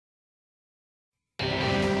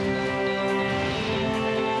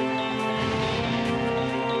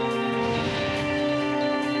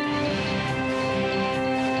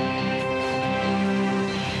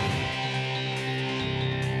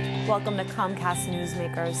Welcome to Comcast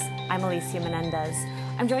Newsmakers. I'm Alicia Menendez.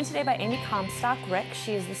 I'm joined today by Amy Comstock. Rick,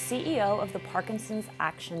 she is the CEO of the Parkinson's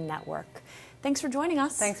Action Network. Thanks for joining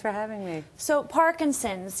us. Thanks for having me. So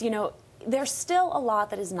Parkinson's, there's still a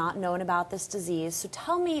lot that is not known about this disease. So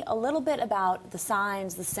tell me a little bit about the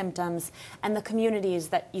signs, the symptoms, and the communities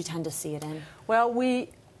that you tend to see it in. Well,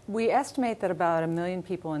 we estimate that about 1 million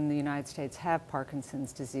people in the United States have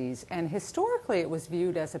Parkinson's disease, and historically it was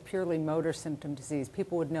viewed as a purely motor symptom disease.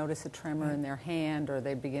 People would notice a tremor in their hand, or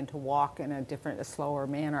they'd begin to walk in a slower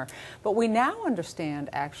manner. But we now understand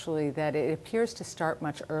actually that it appears to start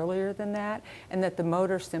much earlier than that, and that the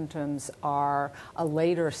motor symptoms are a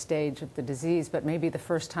later stage of the disease, but maybe the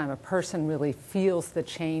first time a person really feels the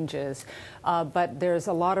changes. But there's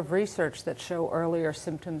a lot of research that show earlier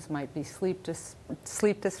symptoms might be sleep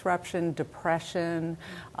disruption, depression.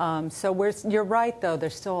 You're right, though,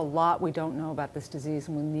 there's still a lot we don't know about this disease,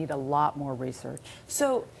 and we need a lot more research.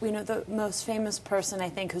 So, the most famous person, I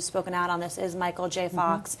think, who's spoken out on this is Michael J.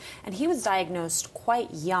 Fox, and he was diagnosed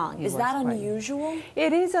quite young. Is that unusual?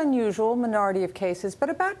 It is unusual, minority of cases, but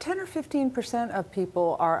about 10 or 15% of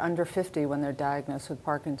people are under 50 when they're diagnosed with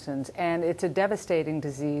Parkinson's, and it's a devastating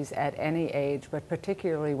disease at any age, but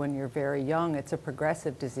particularly when you're very young. It's a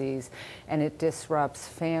progressive disease, and it disrupts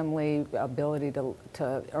family ability to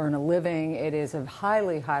earn a living. It is a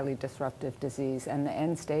highly, highly disruptive disease, and the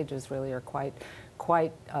end stages really are quite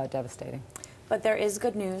devastating. But there is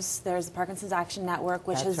good news. There's the Parkinson's Action Network,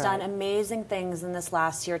 which has done amazing things in this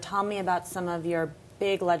last year. Tell me about some of your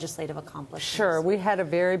big legislative accomplishments. Sure. We had a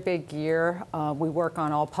very big year. We work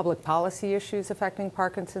on all public policy issues affecting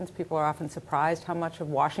Parkinson's. People are often surprised how much of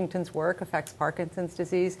Washington's work affects Parkinson's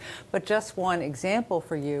disease. But just one example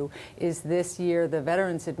for you is this year the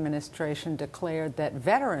Veterans Administration declared that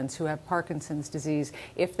veterans who have Parkinson's disease,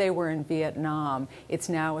 if they were in Vietnam, it's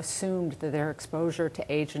now assumed that their exposure to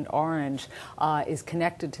Agent Orange is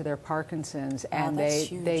connected to their Parkinson's, and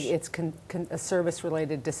it's a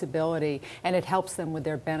service-related disability, and it helps them with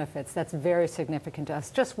their benefits. That's very significant to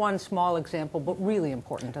us. Just one small example, but really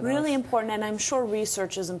important to us. Really important, and I'm sure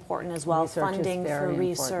research is important as well. Funding for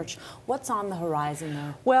research. What's on the horizon,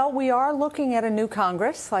 though? Well, we are looking at a new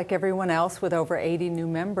Congress, like everyone else, with over 80 new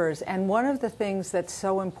members. And one of the things that's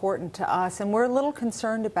so important to us, and we're a little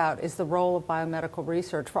concerned about, is the role of biomedical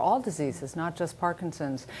research for all diseases, not just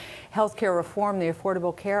Parkinson's. Healthcare reform, the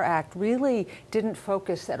Affordable Care Act, really didn't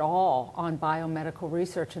focus at all on biomedical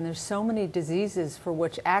research. And there's so many diseases for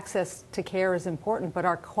which access to care is important, but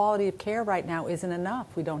our quality of care right now isn't enough.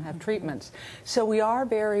 We don't have treatments. So we are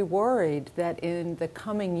very worried that in the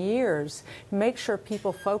coming years, make sure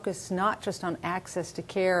people focus not just on access to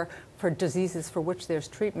care for diseases for which there's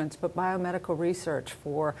treatments, but biomedical research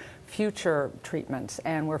for future treatments.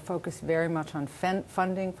 And we're focused very much on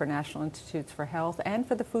funding for National Institutes for Health and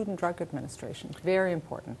for the Food and Drug Administration. Very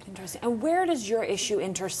important. Interesting. And where does your issue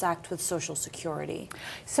intersect with Social Security?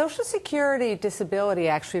 Social Security disability,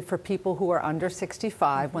 actually, for people who are under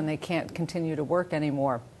 65 when they can't continue to work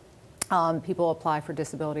anymore. People apply for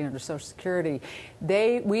disability under Social Security.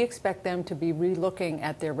 We expect them to be re-looking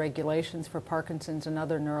at their regulations for Parkinson's and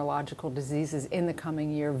other neurological diseases in the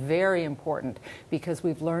coming year. Very important, because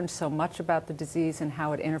we've learned so much about the disease and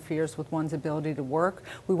how it interferes with one's ability to work.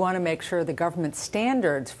 We want to make sure the government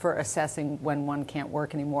standards for assessing when one can't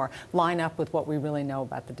work anymore line up with what we really know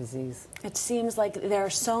about the disease. It seems like there are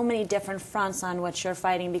so many different fronts on which you're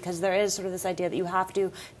fighting, because there is sort of this idea that you have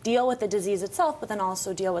to deal with the disease itself, but then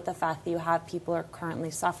also deal with the fact that you have people who are currently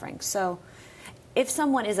suffering. So if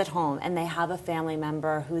someone is at home and they have a family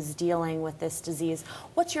member who's dealing with this disease,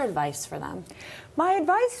 what's your advice for them? My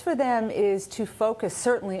advice for them is to focus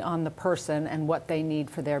certainly on the person and what they need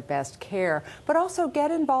for their best care, but also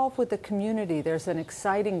get involved with the community. There's an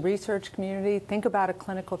exciting research community. Think about a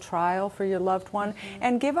clinical trial for your loved one,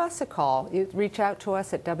 and give us a call. Reach out to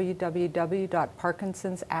us at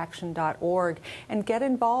www.parkinsonsaction.org and get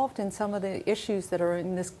involved in some of the issues that are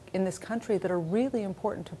in this country that are really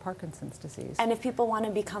important to Parkinson's disease. And if people want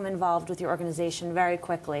to become involved with your organization very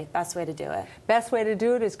quickly, best way to do it? Best way to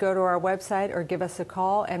do it is go to our website or give us a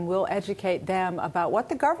call, and we'll educate them about what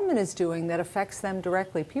the government is doing that affects them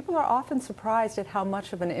directly. People are often surprised at how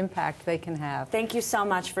much of an impact they can have. Thank you so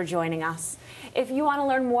much for joining us. If you want to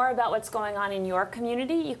learn more about what's going on in your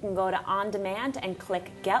community, you can go to On Demand and click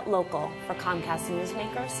Get Local. For Comcast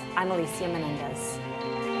Newsmakers, I'm Alicia Menendez.